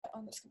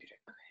on this computer.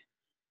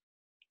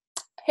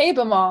 Hey,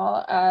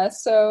 Bimal.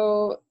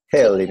 So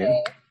Hey, Lynn.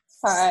 today,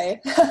 hi.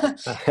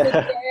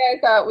 Today I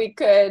thought we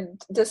could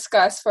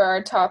discuss for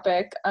our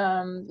topic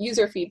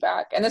user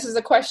feedback. And this is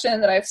a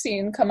question that I've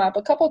seen come up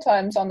a couple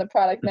times on the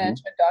product hmm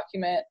management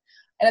document.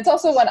 And it's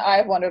also one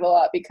I've wondered a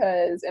lot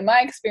because in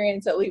my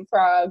experience at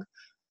Leapfrog,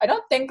 I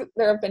don't think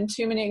there have been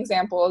too many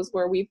examples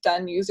where we've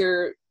done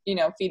user,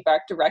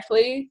 feedback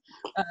directly.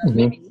 hmm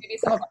Maybe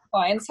some of our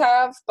clients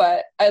have,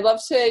 but I'd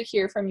love to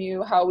hear from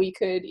you how we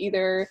could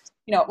either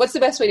what's the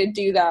best way to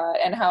do that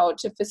and how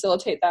to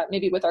facilitate that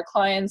maybe with our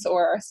clients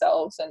or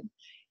ourselves, and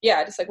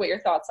yeah, just like what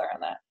your thoughts are on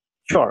that.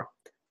 Sure.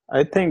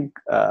 I think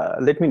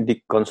let me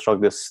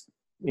deconstruct this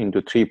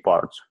into three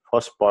parts.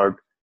 First part,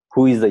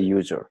 who is the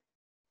user,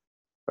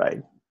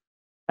 right?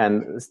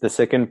 And the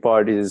second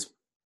part is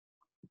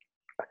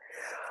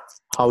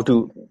how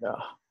to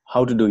uh,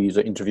 how to do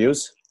user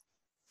interviews,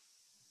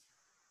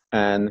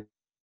 and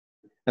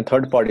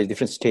third part is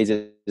different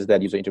stages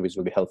that user interviews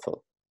will be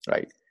helpful,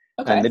 right?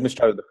 And Okay. let me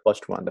start with the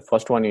first one. The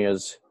first one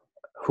is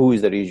who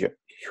is the user?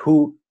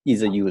 Who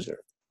is a user?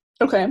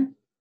 Okay.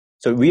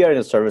 So we are in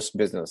a service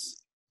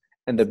business,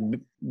 and the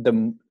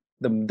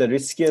the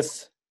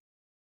riskiest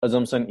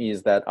assumption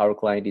is that our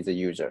client is a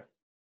user,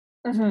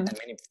 Mm-hmm.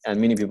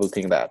 and many people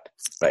think that,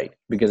 right?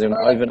 Because Or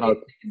like even you our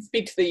can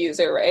speak to the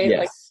user, right?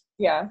 Like, yes,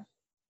 yeah.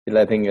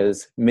 the thing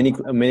is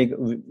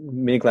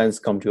many clients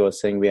come to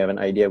us saying we have an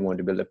idea, we want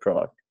to build a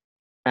product,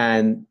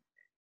 and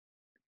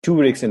two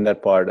risks in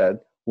that part.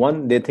 That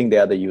one, they think they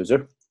are the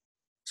user,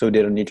 so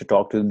they don't need to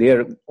talk to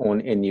their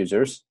own end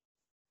users,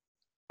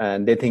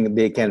 and they think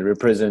they can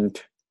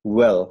represent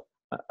well.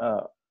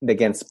 They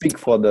can speak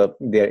for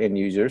their end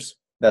users.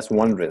 That's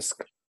one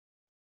risk.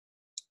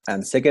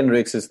 And the second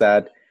risk is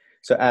that,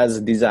 so as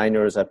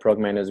designers, as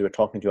product managers, we're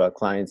talking to our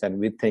clients and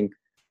we think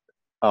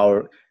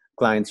our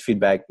clients'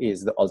 feedback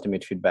is the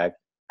ultimate feedback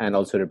and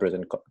also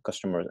represent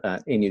customers,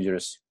 end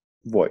users'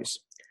 voice.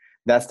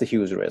 That's the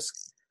huge risk.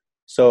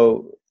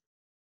 So,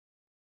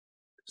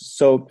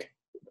 so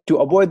to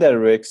avoid that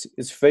risk,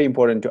 it's very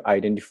important to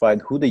identify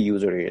who the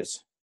user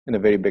is in the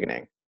very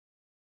beginning.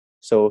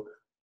 So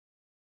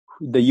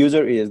the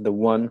user is the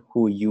one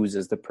who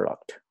uses the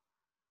product.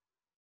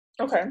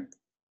 Okay.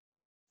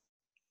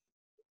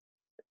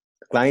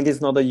 Client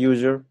is not the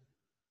user,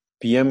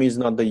 PM is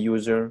not the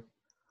user,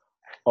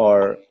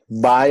 or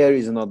buyer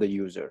is not the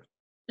user.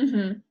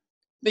 Mm-hmm.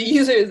 The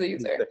user is the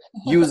user. The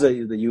user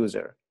is the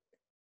user.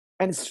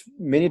 And it's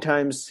many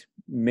times,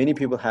 many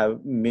people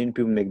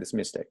make this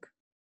mistake,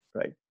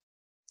 right?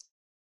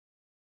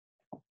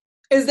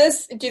 Do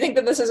you think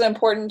that this is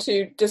important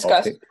to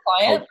discuss Okay. with the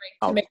client, Out, like,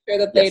 to out. make sure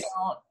that they Yes,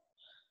 don't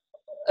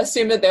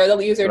assume that they're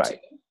the user too? right.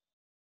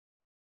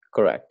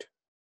 Correct.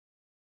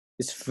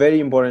 It's very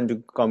important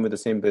to come with the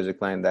same page as a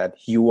client that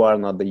you are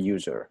not the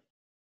user.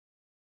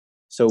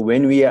 So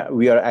when we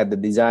are at the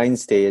design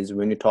stage,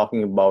 when you're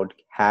talking about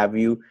have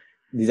you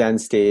design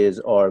stage,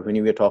 or when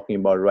we are talking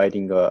about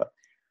writing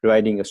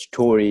a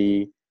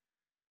story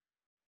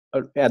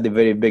at the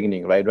very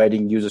beginning, right?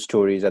 Writing user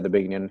stories at the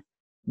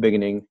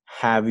beginning,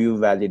 have you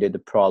validated the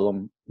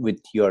problem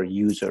with your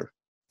user?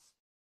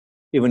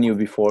 Even you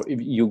before if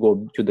you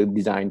go to the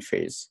design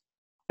phase.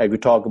 Like we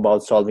talk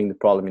about solving the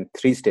problem in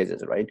three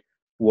stages, right?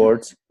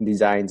 Words,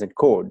 designs, and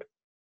code.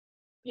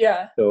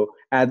 Yeah. So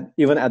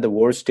even at the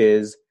worst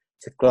stage,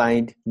 the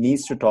client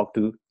needs to talk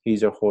to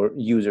his or her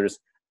users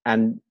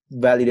and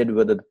validate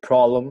whether the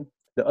problem,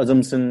 the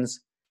assumptions,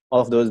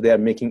 all of those they are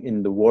making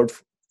in the word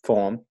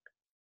form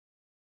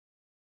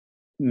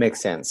make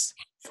sense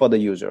for the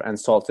user and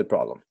solve the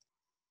problem.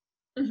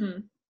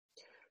 Mm-hmm.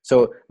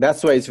 So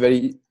that's why it's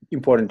very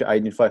important to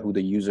identify who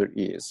the user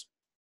is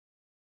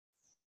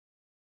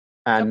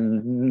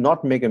and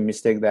not make a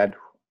mistake that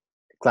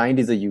client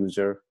is a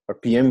user or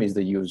PM is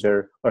the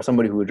user or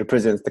somebody who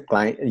represents the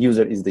client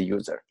user is the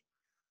user.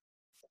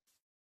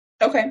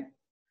 Okay.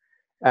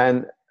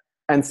 And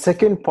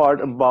second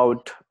part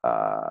about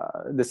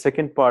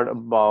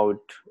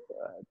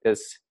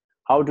this,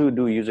 how to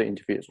do user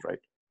interviews, right?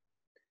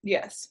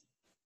 Yes.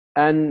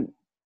 And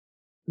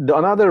the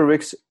another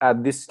risk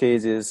at this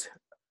stage is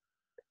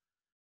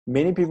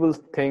many people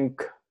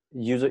think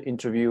user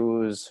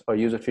interviews or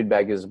user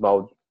feedback is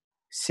about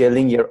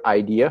selling your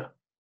idea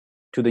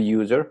to the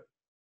user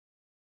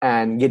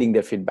and getting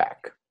their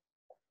feedback.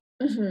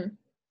 Mm-hmm.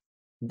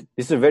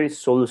 This is a very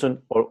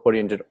solution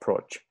oriented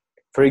approach.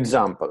 For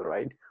example,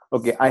 right?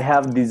 Okay, I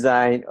have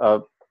designed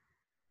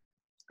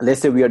let's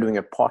say we are doing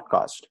a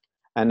podcast,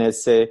 and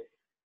let's say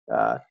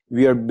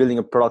we are building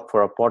a product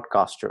for our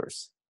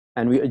podcasters,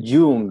 and we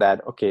assume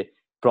that okay,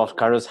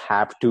 podcasters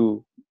have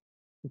to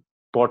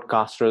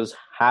podcasters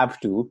have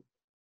to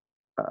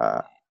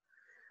uh,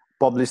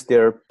 publish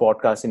their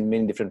podcast in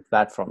many different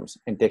platforms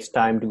and takes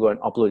time to go and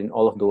upload in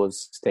all of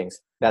those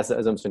things. That's the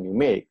assumption you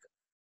make,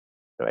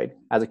 right?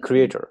 As a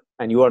creator,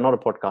 and you are not a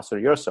podcaster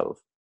yourself,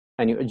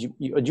 and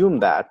you assume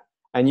that,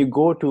 and you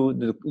go to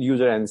the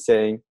user and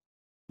saying,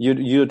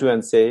 you to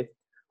and say,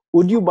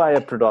 would you buy a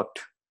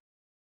product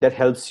that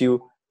helps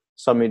you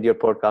submit your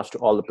podcast to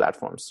all the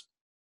platforms?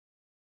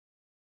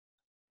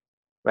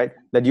 right?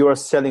 That you are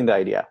selling the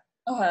idea.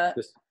 Uh-huh.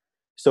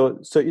 So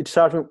it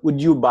starts with,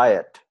 would you buy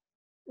it?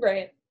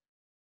 Right.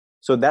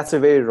 So that's a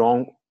very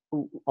wrong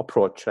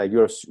approach. Like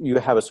you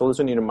have a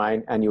solution in your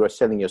mind and you are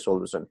selling your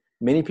solution.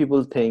 Many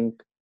people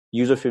think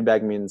user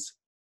feedback means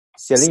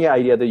selling your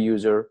idea to the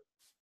user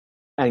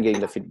and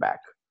getting the feedback.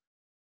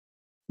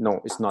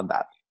 No, it's not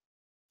that.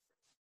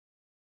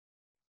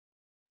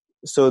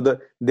 So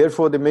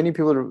therefore the many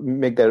people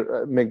make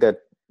that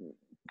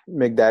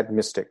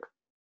mistake.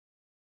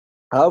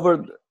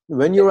 However,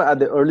 when you're at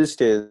the early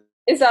stage,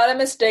 is that a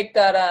mistake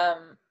that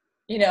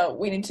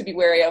we need to be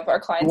wary of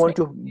our clients? You want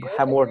to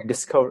have more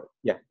discover.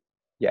 Yeah.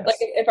 Yes. Like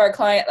if our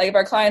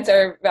clients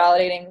are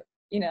validating,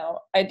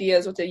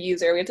 ideas with the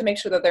user, we have to make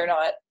sure that they're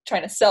not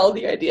trying to sell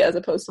the idea as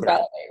opposed to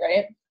validate,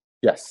 right?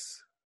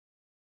 Yes.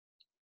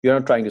 You're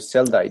not trying to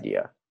sell the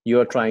idea. You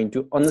are trying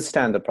to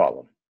understand the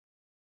problem.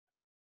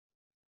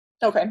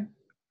 Okay.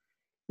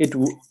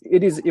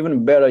 It is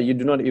even better. You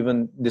do not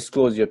even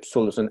disclose your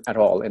solution at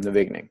all in the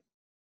beginning.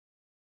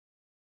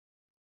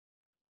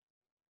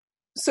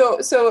 So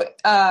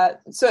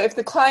if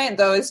the client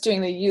though is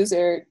doing the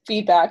user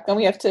feedback, then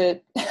we have to.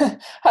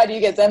 How do you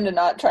get them to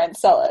not try and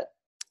sell it?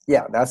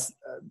 Yeah, that's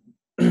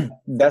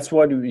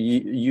what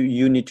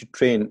you need to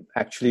train.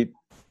 Actually,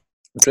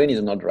 train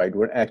is not the right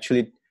word.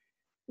 Actually,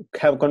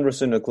 have a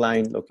conversation with a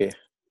client. Okay,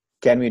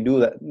 can we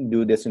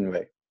do this in a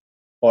way,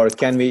 or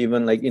can we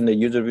even like in the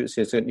user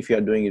session, if you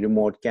are doing it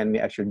remote, can we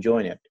actually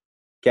join it?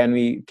 Can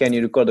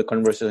you record the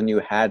conversation you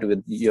had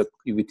with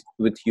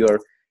your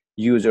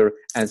user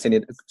and send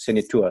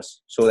it to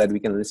us so that we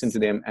can listen to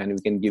them and we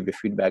can give you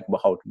feedback about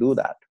how to do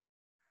that.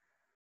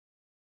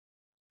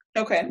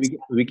 Okay.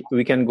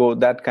 We can go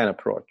that kind of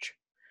approach.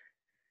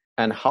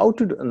 And how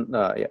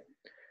to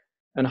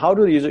and how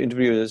do the user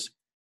interviews?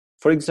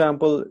 For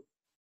example,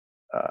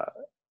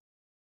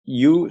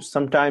 you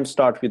sometimes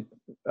start with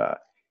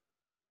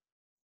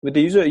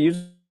the user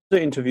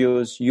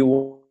interviews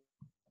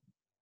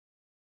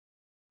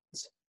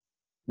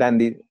than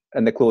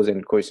the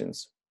close-end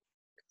questions.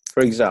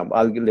 For example,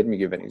 let me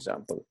give an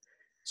example.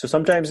 So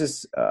sometimes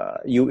it's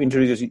you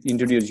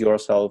introduce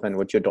yourself and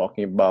what you're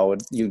talking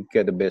about. You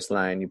get the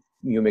baseline.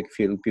 You make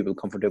feel people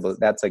comfortable.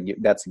 That's a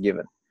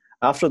given.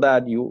 After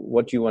that,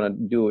 what you want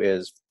to do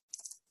is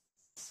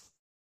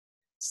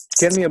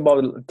tell me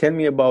about tell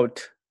me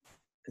about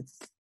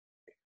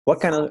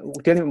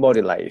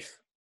your life.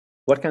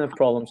 What kind of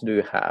problems do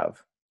you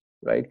have,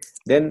 right?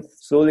 Then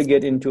slowly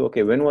get into,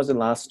 okay, when was the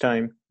last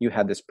time you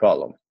had this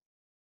problem?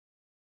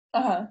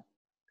 Uh-huh.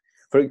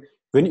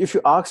 If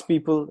you ask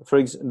people,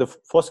 the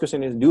first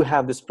question is, do you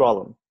have this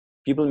problem?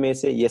 People may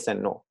say yes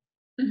and no.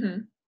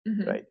 Mm-hmm.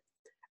 Mm-hmm. Right?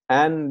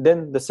 And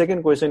then the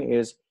second question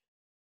is,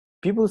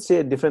 people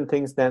say different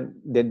things than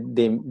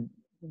they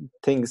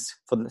things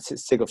for the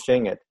sake of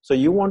saying it. So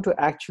you want to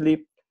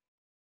actually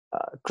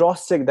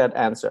cross-check that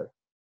answer.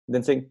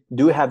 Then say,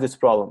 do you have this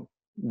problem?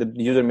 The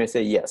user may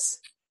say yes.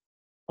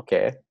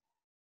 Okay.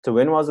 So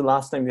when was the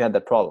last time you had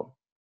that problem?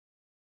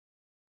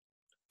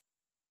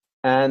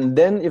 And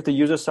then if the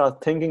user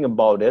starts thinking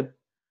about it,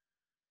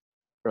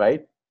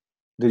 right?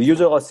 The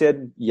user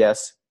said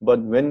yes,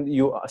 but when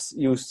you ask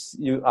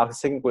the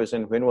second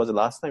question, when was the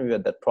last time you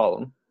had that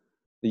problem?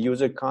 The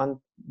user can't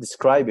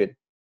describe it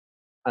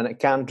and I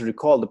can't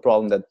recall the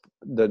problem that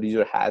the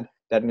user had.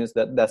 That means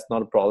that's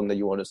not a problem that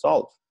you want to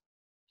solve.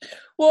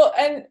 Well,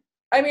 and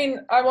I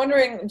mean, I'm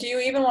wondering, do you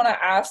even want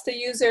to ask the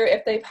user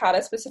if they've had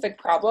a specific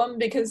problem?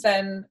 Because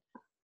then,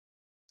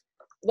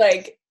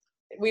 like,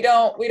 we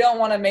don't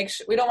want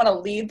to we don't want to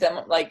lead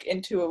them like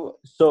into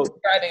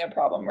describing a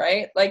problem,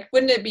 right? Like,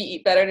 wouldn't it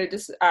be better to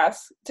just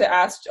ask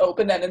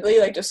open-endedly,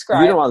 like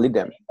describe? You don't want to lead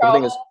them. The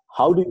thing is,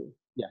 how do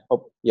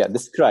you?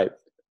 Describe.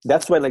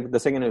 That's why, like, the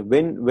second is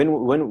when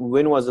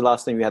was the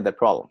last time you had that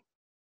problem?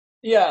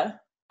 Yeah.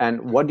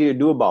 And what do you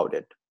do about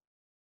it?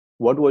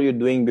 What were you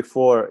doing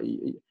before?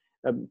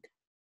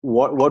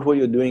 What were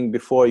you doing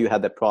before you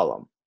had that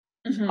problem?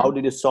 Mm-hmm. How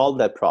did you solve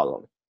that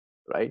problem?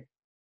 Right?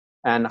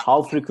 And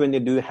how frequently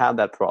do you have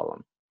that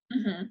problem?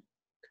 Mm-hmm.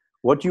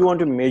 What you want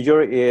to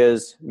measure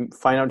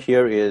find out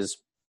here is,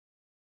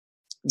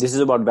 this is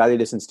about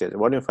validation stage.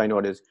 What you find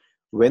out is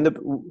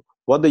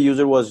what the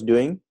user was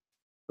doing,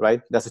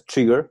 right? That's a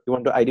trigger. You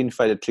want to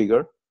identify the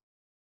trigger.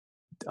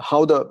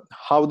 How the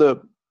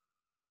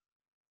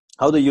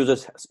user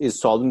is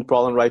solving the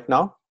problem right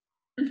now.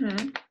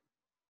 Mm-hmm.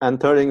 And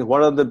third thing,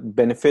 what are the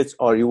benefits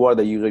or reward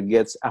the user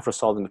gets after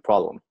solving the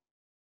problem?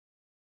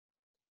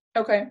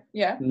 Okay.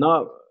 Yeah.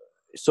 Now,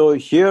 so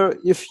here,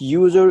 if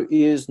user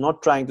is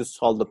not trying to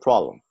solve the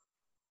problem,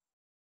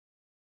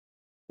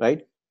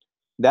 right?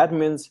 That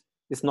means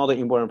it's not an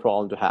important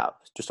problem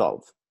to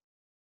solve.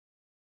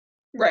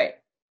 Right.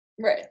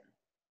 Right.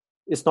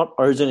 It's not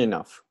urgent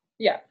enough.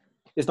 Yeah.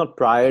 It's not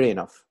priority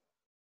enough.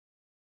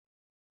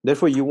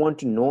 Therefore, you want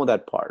to know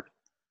that part.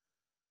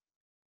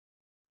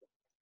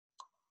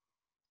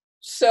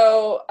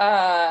 So,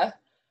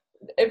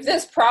 if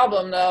this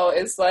problem though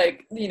is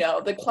like,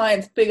 the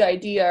client's big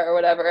idea or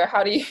whatever,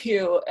 how do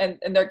you, and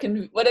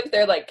what if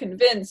they're like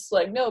convinced,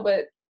 like, no,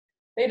 but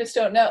they just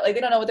don't know, like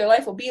they don't know what their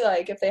life will be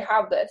like if they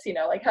have this,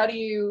 like how do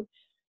you,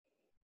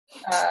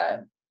 uh,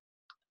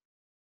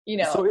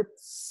 So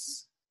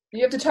it's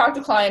you have to talk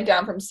the client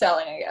down from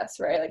selling, I guess,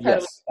 right? Like how do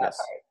we yes, do that yes.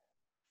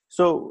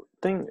 So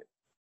thing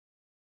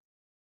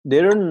they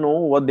don't know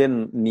what they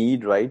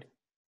need, right?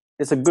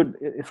 It's a good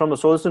from the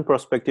solution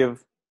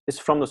perspective. It's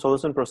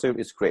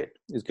great.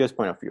 It's great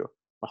point of view.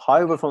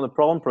 However, from the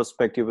problem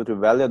perspective, to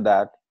validate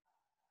that,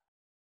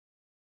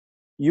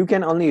 you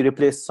can only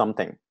replace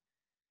something,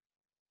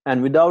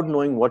 and without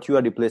knowing what you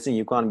are replacing,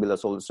 you can't build a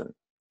solution,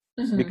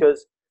 Mm-hmm.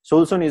 because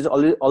solution is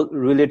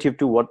relative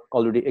to what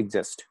already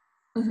exists.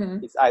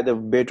 Mm-hmm. It's either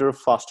better,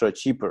 faster,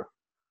 cheaper,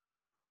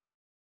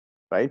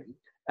 right?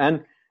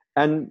 And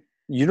and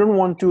you don't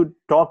want to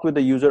talk with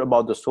the user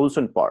about the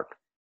solution part,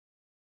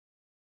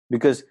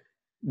 because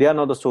they are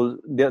not the soul.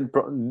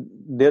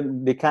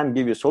 They can't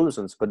give you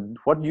solutions. But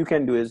what you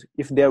can do is,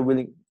 if they are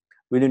willing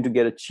to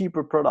get a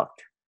cheaper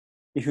product,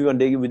 if you are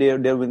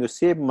they're willing to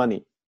save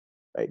money,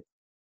 right?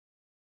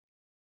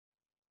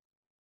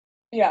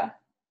 Yeah.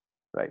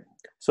 Right.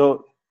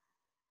 So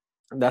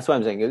that's what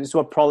I'm saying. It's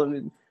what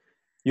problem.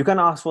 You can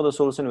ask for the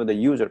solution with the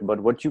user,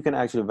 but what you can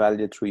actually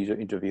validate through user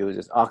interviews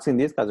is asking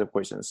these kinds of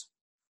questions,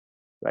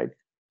 right?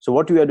 So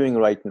what we are doing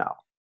right now,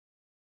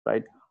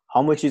 right?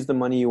 How much is the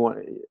money you want?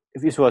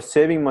 If it's about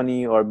saving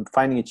money or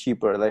finding it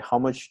cheaper, like how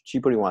much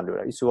cheaper you want to do,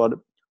 right? It's about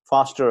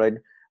faster, right?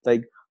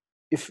 Like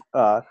if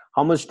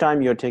how much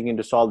time you're taking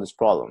to solve this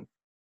problem.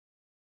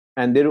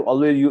 And there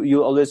always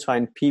you always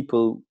find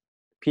people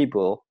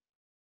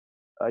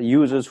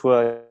users who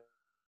are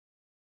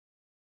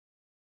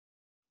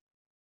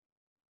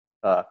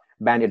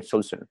band-aid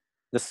solution,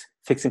 just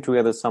fixing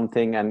together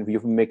something and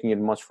you're making it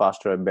much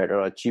faster, better,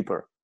 or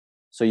cheaper.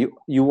 So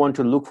you want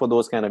to look for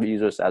those kind of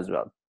users as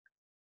well.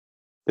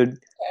 The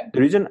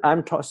reason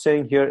I'm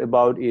saying here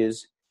about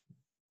is,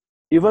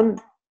 even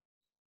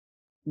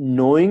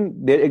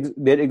knowing there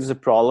exists a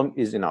problem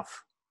is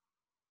enough.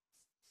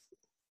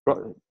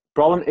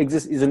 Problem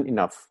exists isn't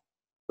enough,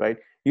 right?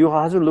 You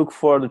have to look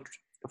for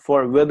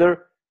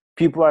whether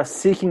people are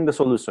seeking the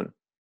solution.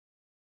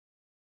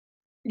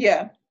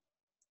 Yeah.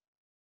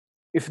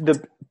 If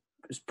the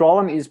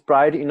problem is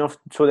priority enough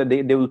so that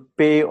they will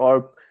pay,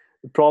 or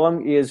the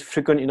problem is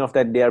frequent enough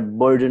that they are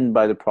burdened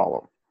by the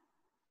problem.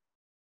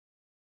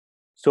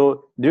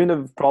 So during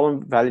the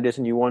problem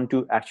validation, you want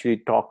to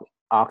actually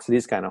ask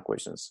these kind of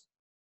questions.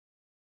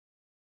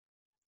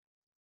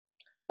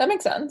 That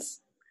makes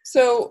sense.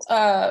 So,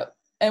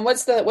 and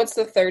what's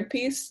the third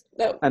piece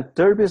that? And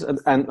third piece,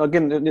 and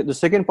again, the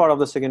second part of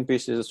the second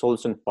piece is the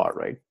solution part,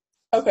 right?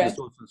 The Okay.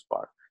 solutions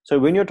part. So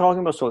when you're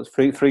talking about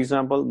solutions, for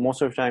example,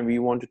 most of the time we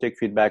want to take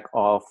feedback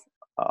of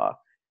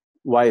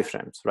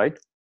wireframes, right?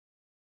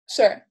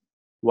 Sure.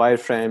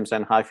 Wireframes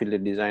and high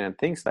fidelity design and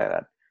things like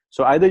that.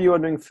 So either you are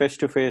doing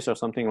face-to-face or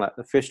something like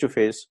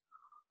face-to-face,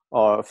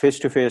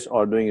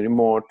 or doing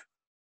remote.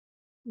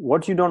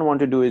 What you don't want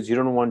to do is, you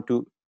don't want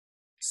to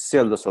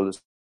sell the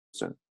solution.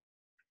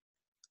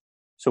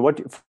 So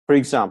what, for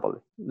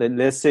example,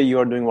 let's say you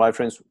are doing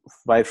wireframes,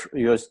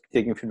 you're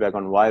taking feedback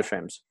on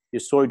wireframes. You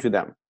show it to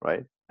them,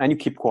 right? And you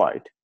keep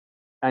quiet.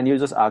 And you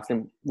just ask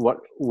them,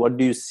 what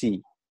do you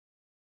see?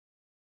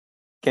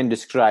 Can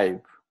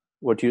describe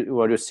what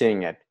you're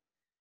saying it,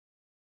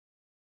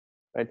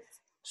 right?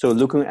 So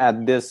looking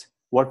at this,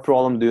 what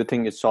problem do you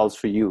think it solves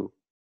for you?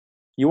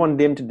 You want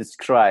them to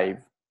describe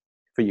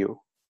for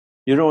you.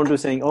 You don't want to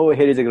saying, oh,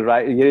 here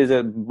is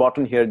a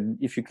button here.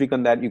 If you click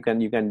on that, you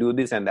can do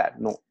this and that.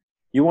 No,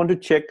 you want to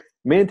check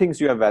many things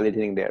you are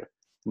validating there.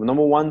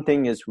 Number one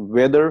thing is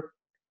whether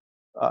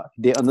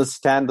they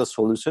understand the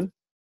solution,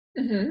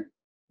 Mm-hmm.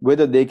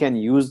 whether they can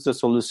use the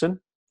solution,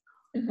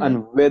 Mm-hmm.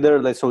 and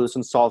whether the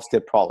solution solves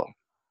their problem.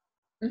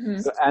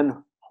 Mm-hmm.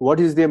 And what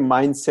is their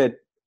mindset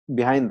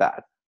behind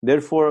that.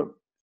 Therefore,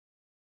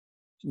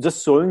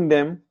 just showing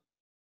them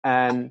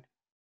and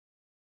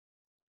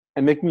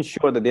making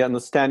sure that they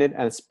understand it,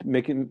 and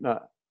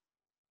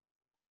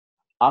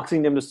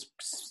asking them to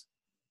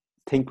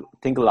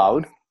think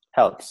loud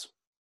helps.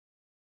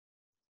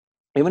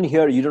 Even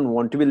here, you don't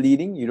want to be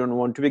leading, you don't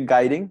want to be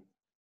guiding,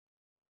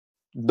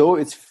 though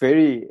it's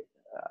very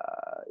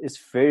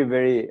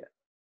very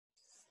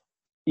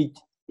each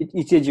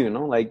age,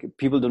 like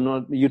people do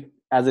not, you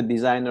as a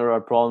designer or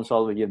problem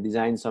solver, you have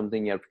designed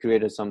something, you have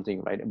created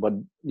something, right? But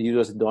you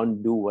just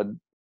don't do what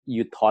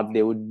you thought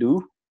they would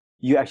do.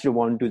 You actually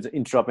want to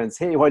interrupt and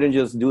say, hey, why don't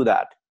you just do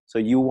that? So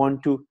you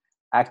want to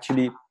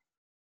actually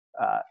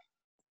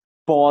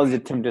pause the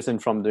temptation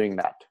from doing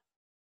that.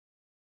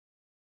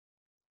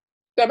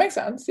 That makes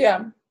sense.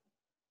 Yeah.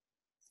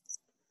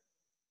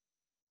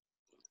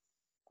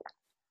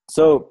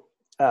 So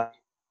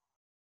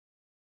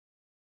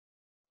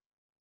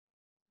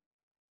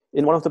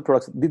in one of the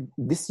products,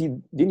 this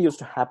didn't used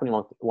to happen in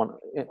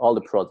all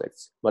the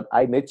projects, but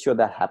I made sure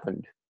that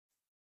happened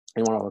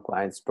in one of our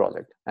clients'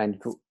 project,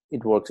 and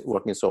it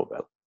working so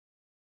well.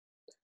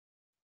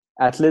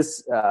 At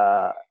least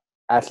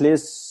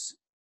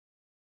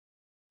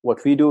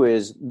what we do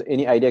is,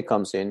 any idea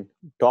comes in,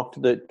 talk to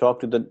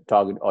the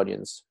target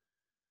audience,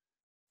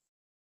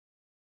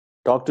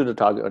 talk to the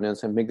target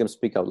audience and make them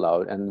speak out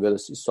loud, and whether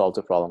it solves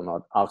the problem or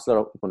not. Ask a lot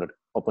of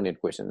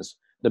open-ended questions.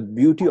 The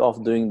beauty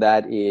of doing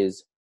that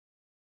is,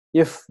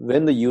 if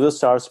when the user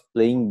starts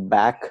playing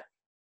back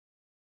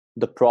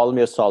the problem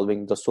you're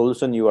solving, the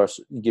solution you are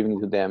giving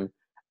to them,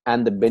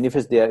 and the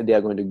benefits they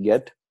are going to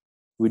get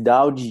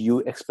without you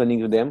explaining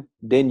to them,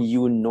 then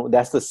you know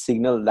that's the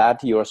signal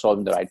that you are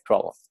solving the right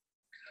problem.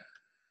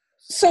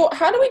 So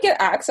how do we get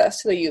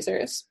access to the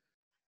users?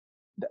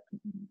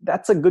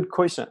 That's a good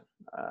question.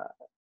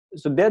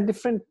 So they're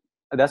different.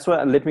 That's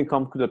why let me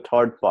come to the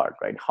third part,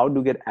 right? How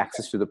to get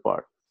access to the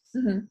part.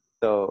 Mm-hmm.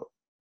 So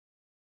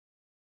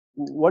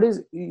what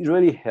is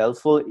really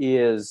helpful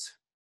is,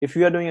 if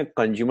you are doing a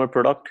consumer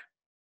product,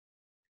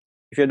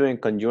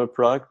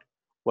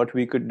 what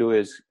we could do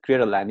is create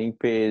a landing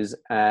page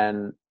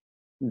and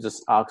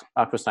just ask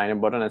for sign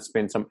up button and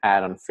spend some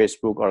ad on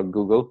Facebook or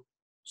Google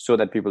so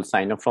that people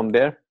sign up from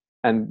there.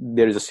 And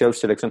there is a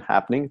self-selection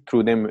happening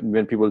through them.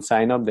 When people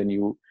sign up, then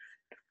you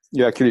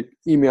actually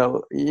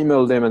email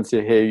them and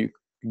say, hey,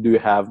 do you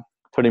have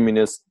 30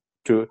 minutes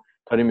or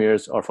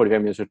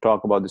 45 minutes to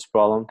talk about this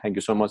problem? Thank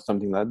you so much.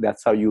 Something like that.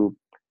 That's how you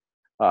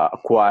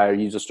acquire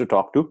users to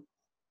talk to.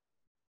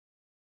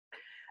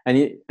 And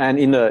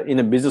in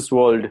a business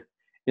world,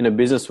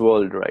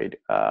 right?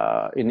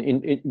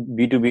 In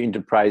B2B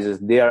enterprises,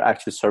 they are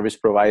actually service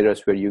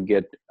providers where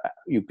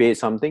you pay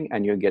something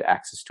and you get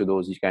access to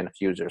those kind of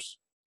users.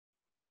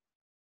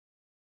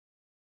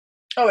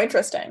 Oh,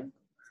 interesting.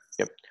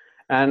 Yep.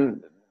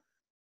 And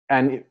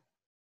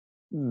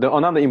the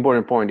another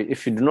important point: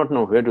 if you do not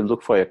know where to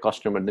look for a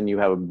customer, then you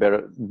have a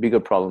bigger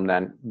problem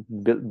than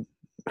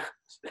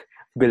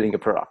building a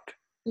product.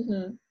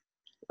 Mm-hmm.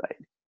 Right.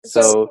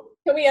 So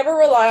can we ever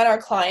rely on our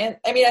client?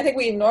 I mean, I think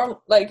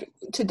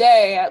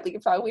today at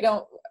Leapfrog,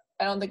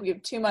 I don't think we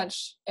have too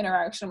much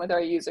interaction with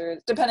our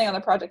users, depending on the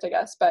project, I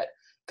guess. But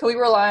can we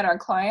rely on our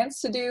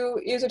clients to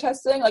do user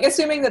testing? Like,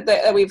 assuming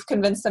that we've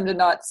convinced them to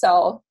not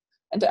sell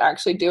and to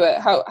actually do it,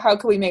 how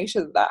can we make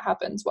sure that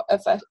happens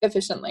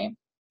efficiently?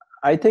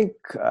 I think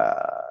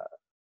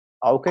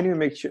how can you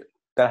make sure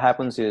that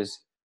happens is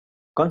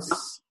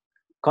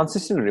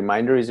consistent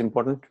reminder is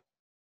important.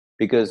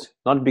 Because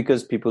not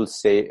because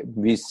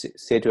we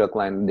say to a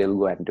client they'll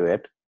go and do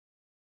it.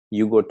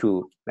 We got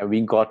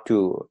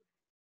to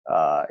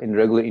in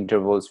regular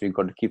intervals, we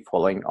got to keep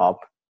following up.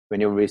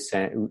 Whenever we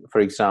send,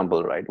 for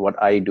example, right,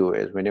 what I do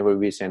is whenever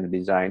we send a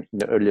design in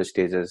the earlier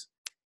stages,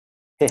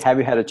 hey, have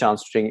you had a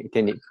chance to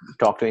can you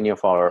talk to any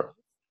of our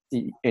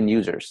end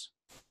users?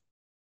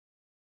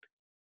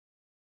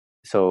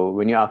 So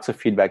when you ask for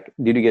feedback,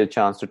 did you get a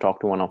chance to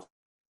talk to one of?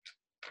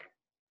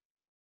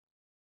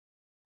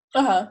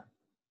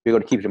 We got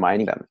to keep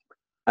reminding them,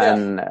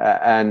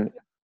 and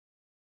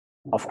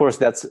of course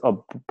that's a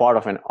part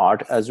of an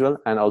art as well,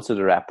 and also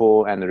the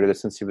rapport and the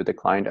relationship with the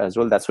client as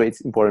well. That's why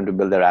it's important to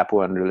build the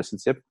rapport and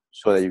relationship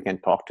so that you can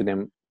talk to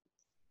them.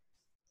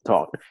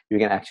 You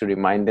can actually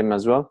remind them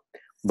as well,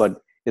 but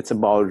it's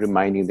about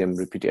reminding them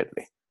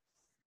repeatedly.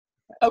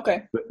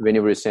 Okay.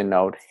 Whenever you send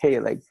out, hey,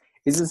 like,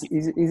 is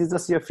this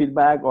just your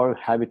feedback, or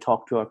have you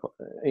talked to our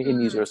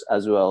end users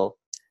as well,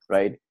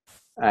 right?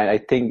 And I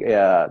think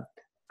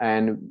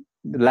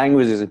the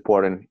language is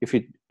important.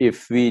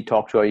 If we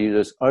talk to our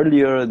users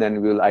earlier,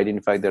 then we'll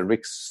identify the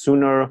risks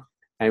sooner,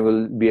 and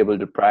we'll be able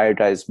to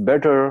prioritize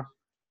better.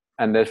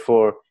 And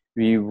therefore,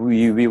 we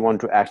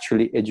want to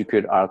actually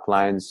educate our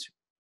clients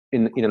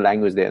in a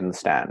language they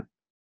understand.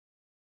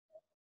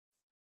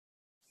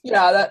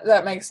 Yeah,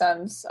 that makes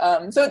sense.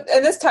 And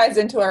this ties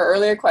into our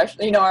earlier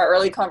question, our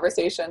early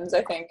conversations,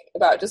 I think,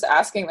 about just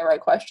asking the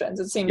right questions.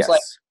 It seems like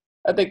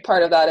a big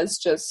part of that is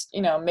just,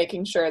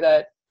 making sure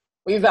that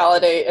we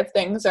validate if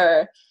things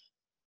are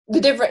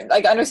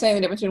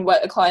understanding the difference between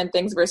what a client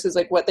thinks versus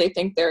like what they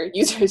think their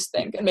users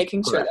think, and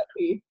making sure that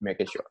we make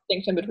a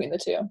distinction between the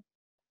two.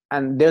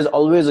 And there's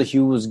always a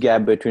huge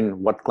gap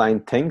between what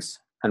client thinks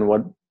and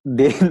what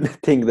they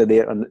think that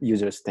their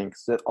users think.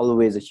 So there's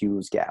always a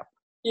huge gap.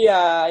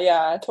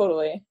 Yeah,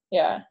 totally.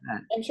 Yeah.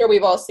 I'm sure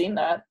we've all seen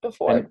that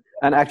before.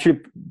 And actually,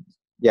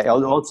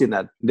 all seen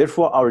that.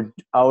 Therefore,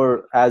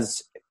 our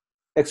as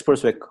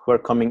experts who are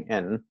coming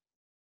in,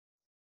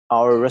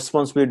 our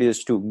responsibility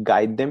is to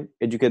guide them,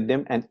 educate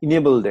them, and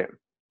enable them,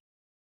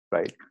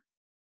 right?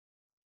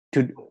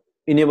 To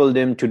enable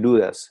them to do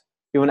this.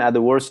 Even at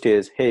the worst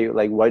is, hey,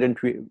 like, why don't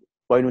you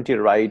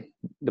write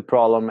the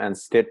problem and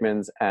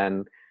statements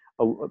and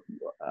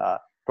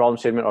problem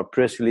statement or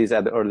press release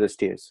at the earlier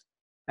stage?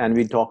 And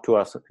we talk to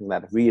us something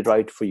that we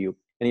write for you.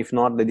 And if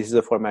not, this is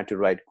the format to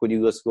write. Could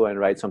you just go and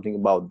write something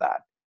about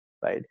that,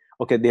 right?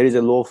 Okay, there is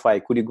a lo-fi.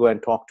 Could you go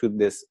and talk to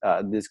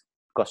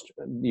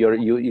your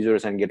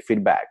users and get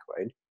feedback,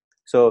 right?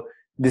 So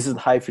this is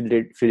high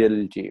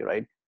fidelity,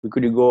 right?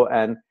 Could you go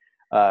and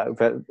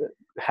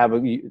have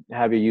a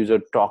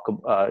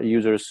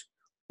users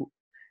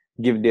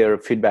give their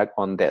feedback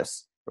on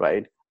this,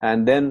 right?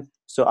 And then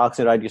so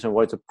asking right question,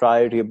 what's the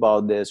priority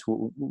about this?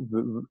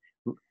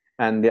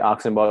 And they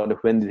ask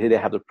about when did they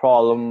have the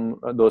problem,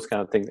 those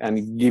kind of things,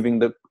 and giving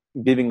the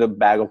giving the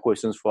bag of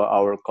questions for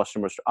our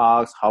customers to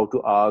ask, how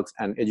to ask,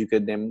 and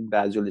educate them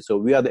gradually. So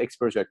we are the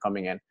experts who are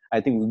coming in.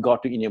 I think we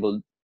got to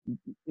enable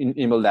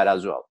that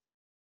as well.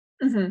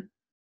 Mm-hmm.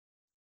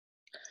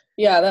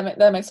 Yeah,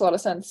 that makes a lot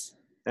of sense.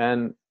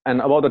 And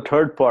about the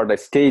third part, like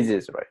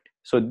stages, right?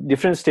 So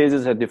different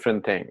stages have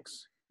different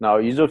things. Now,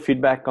 user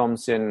feedback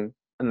comes in,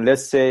 and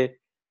let's say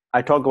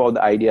I talk about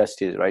the idea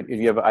stage, right? If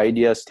you have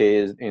idea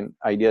stage,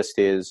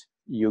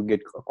 you get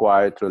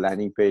acquired through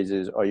landing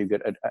pages, or you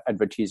get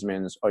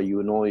advertisements, or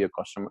your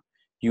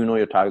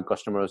target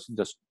customers,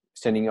 just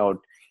sending out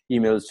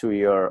emails to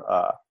your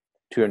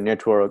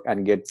network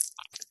and you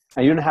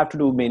don't have to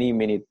do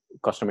many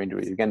customer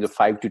interviews. You can do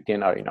 5 to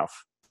 10 are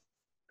enough.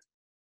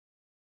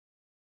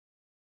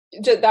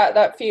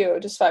 That few,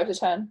 just 5 to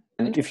 10.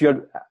 And if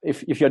you're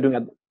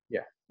doing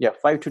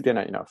 5 to 10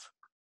 are enough.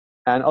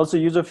 And also,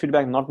 user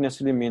feedback not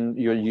necessarily mean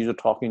you're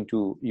talking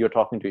to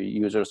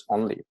users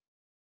only.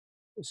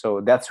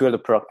 So that's where the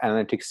product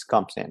analytics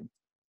comes in,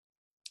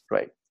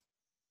 right?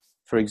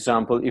 For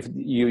example, if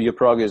your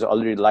product is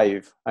already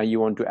live and you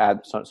want to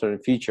add some certain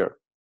feature,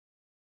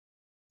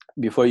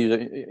 before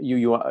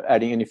you are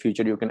adding any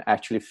feature, you can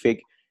actually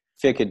fake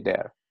it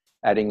there,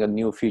 adding a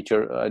new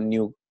feature, a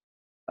new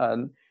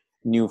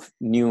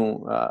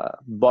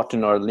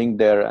button or link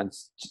there, and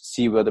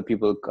see whether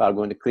people are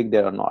going to click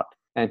there or not.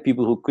 And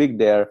people who click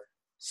there,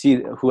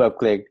 see who have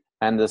clicked,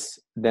 and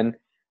then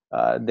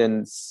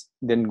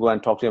go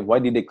and talk to them. Why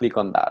did they click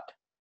on that?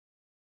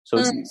 So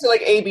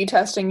like A/B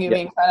testing, you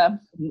mean, kind of?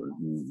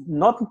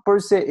 Not per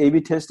se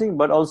A/B testing,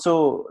 but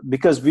also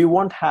because we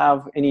won't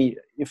have any.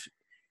 If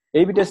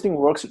A/B testing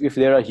works if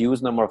there are a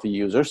huge number of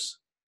users,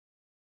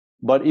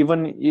 but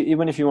even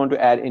if you want to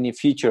add any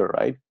feature,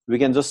 right, we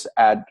can just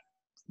add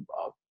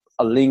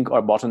a link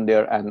or button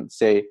there and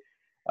say,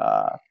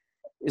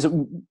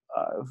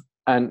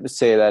 and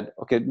say that,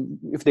 okay,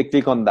 if they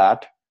click on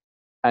that,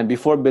 and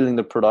before building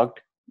the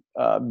product,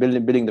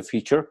 building the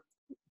feature,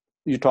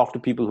 you talk to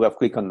people who have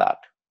clicked on that.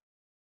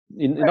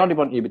 Not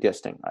even A/B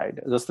testing, right?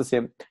 Just the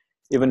same,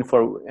 even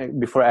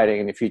before adding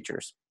any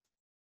features.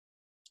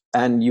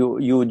 And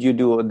you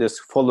do this,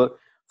 follow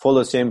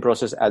the same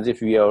process as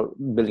if we are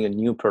building a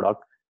new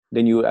product.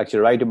 Then you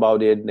actually write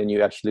about it. Then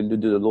you actually do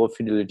the low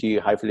fidelity,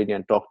 high fidelity,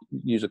 and talk to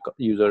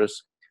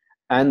users,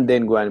 and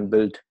then go and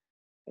build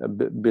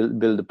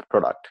the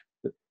product.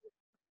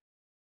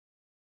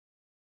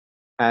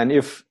 And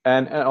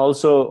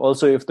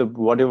also if the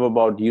whatever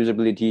about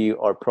usability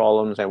or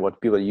problems and what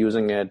people are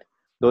using it,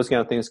 those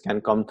kind of things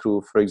can come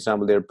through. For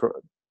example, there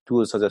are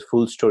tools such as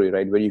Full Story,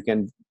 right, where you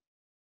can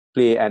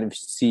play and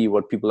see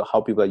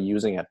how people are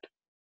using it,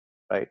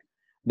 right?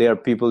 There are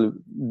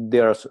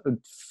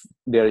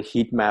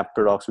heat map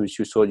products which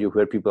you showed you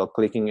where people are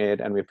clicking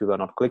it and where people are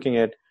not clicking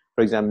it.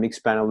 For example,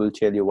 Mixpanel will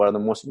tell you what are the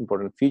most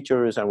important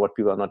features and what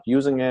people are not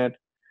using it.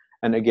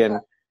 And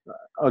again,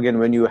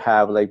 when you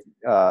have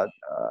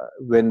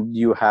when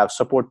you have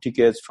support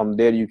tickets, from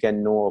there you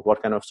can know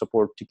what kind of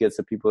support tickets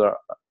the people are.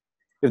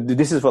 If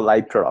this is for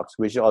live products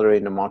which are already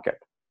in the market.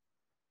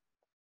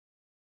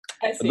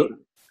 I see.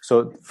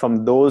 So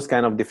from those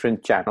kind of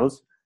different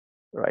channels,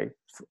 right?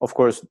 Of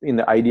course, in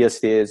the idea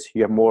stage,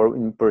 you have more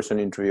in-person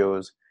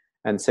interviews.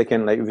 And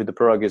second, like if the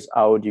product is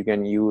out, you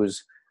can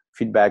use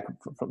feedback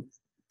from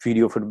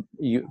video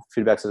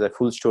feedback such as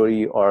Full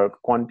Story, or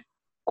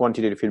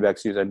quantitative feedback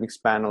such as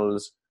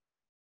Mixpanels.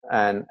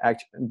 And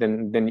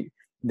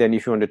then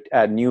if you want to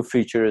add new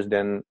features,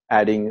 then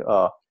building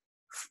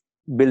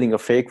a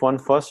fake one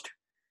first.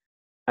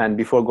 And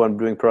before going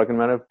doing product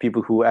management,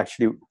 people who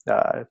actually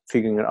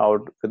figuring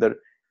out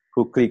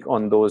who click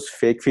on those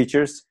fake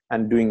features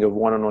and doing a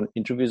one-on-one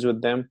interviews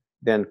with them,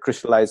 then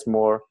crystallize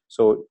more.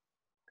 So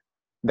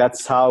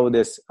that's how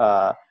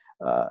the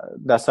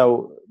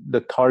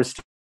third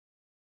stage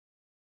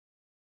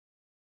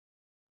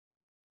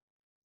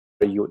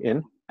you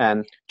in,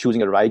 and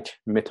choosing a right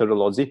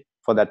methodology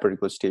for that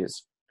particular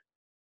stage.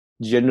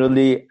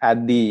 Generally,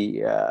 at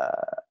the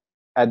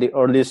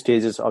early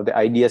stages of the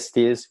idea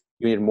stage,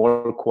 you need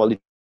more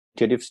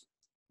qualitative,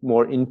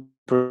 more in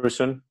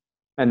person.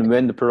 And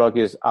when the product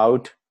is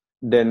out,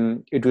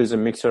 then it was a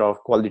mixture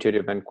of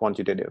qualitative and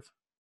quantitative.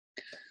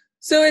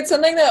 So it's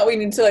something that we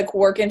need to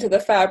work into the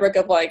fabric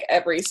of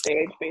every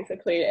stage,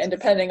 basically. And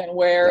depending on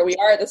where we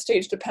are at the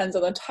stage depends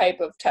on the type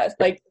of test,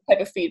 type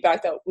of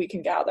feedback that we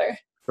can gather.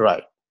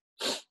 Right.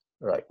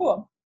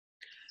 Cool.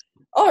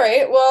 All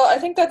right. Well, I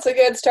think that's a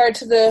good start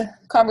to the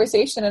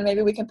conversation, and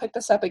maybe we can pick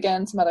this up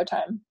again some other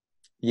time.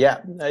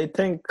 Yeah, I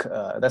think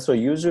that's what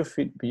user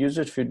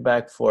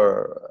feedback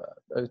for,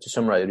 to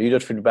summarize, user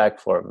feedback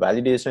for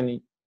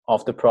validation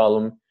of the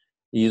problem,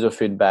 user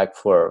feedback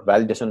for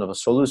validation of a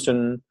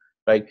solution,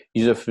 right?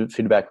 User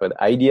feedback for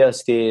the idea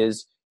stage,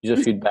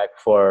 user feedback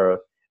for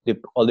the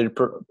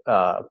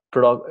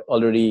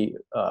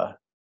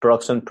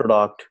production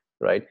product,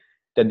 right?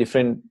 The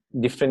different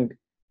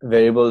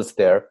variables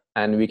there,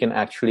 and we can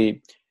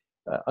actually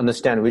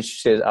understand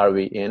which stage are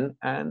we in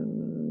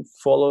and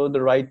follow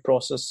the right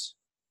process.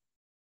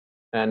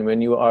 And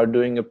when you are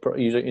doing a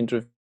user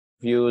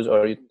interviews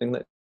or you think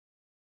that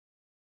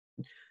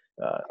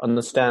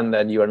understand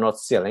that you are not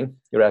selling,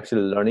 you're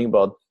actually learning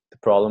about the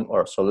problem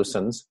or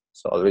solutions.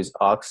 So always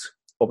ask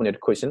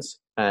open-ended questions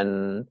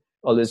and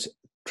always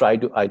try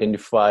to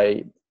identify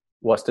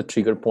what's the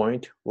trigger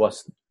point,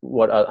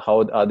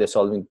 how are they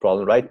solving the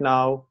problem right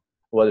now,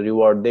 what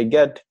reward they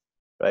get,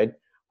 right?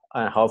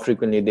 And how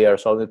frequently they are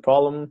solving the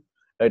problem,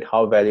 right?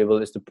 How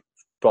valuable is the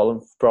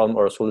problem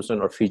or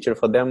solution or feature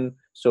for them?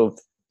 So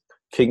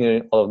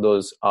figuring all of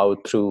those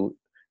out through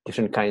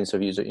different kinds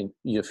of user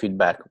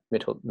feedback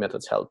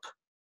methods help.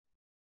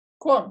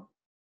 Cool.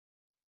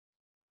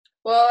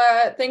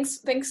 Well,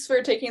 thanks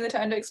for taking the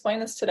time to explain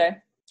this today.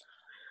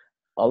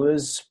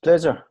 Always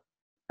pleasure.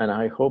 And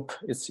I hope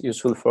it's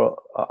useful for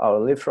our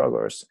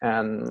leapfroggers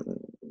and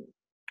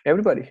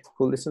everybody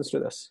who listens to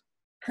this.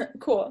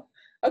 Cool.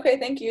 Okay,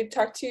 thank you.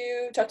 Talk to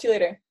you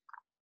later.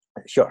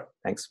 Sure.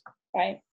 Thanks. Bye.